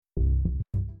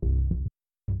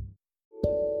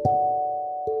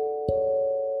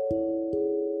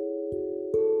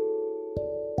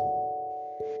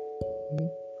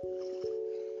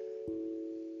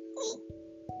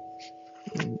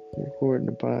recording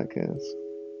the podcast.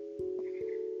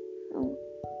 Oh,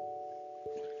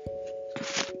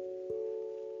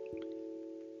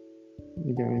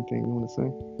 You got anything you want to say?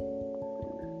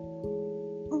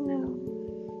 no.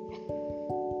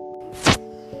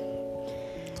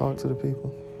 Talk to the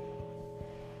people.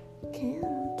 Can't.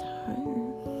 I'm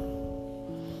tired.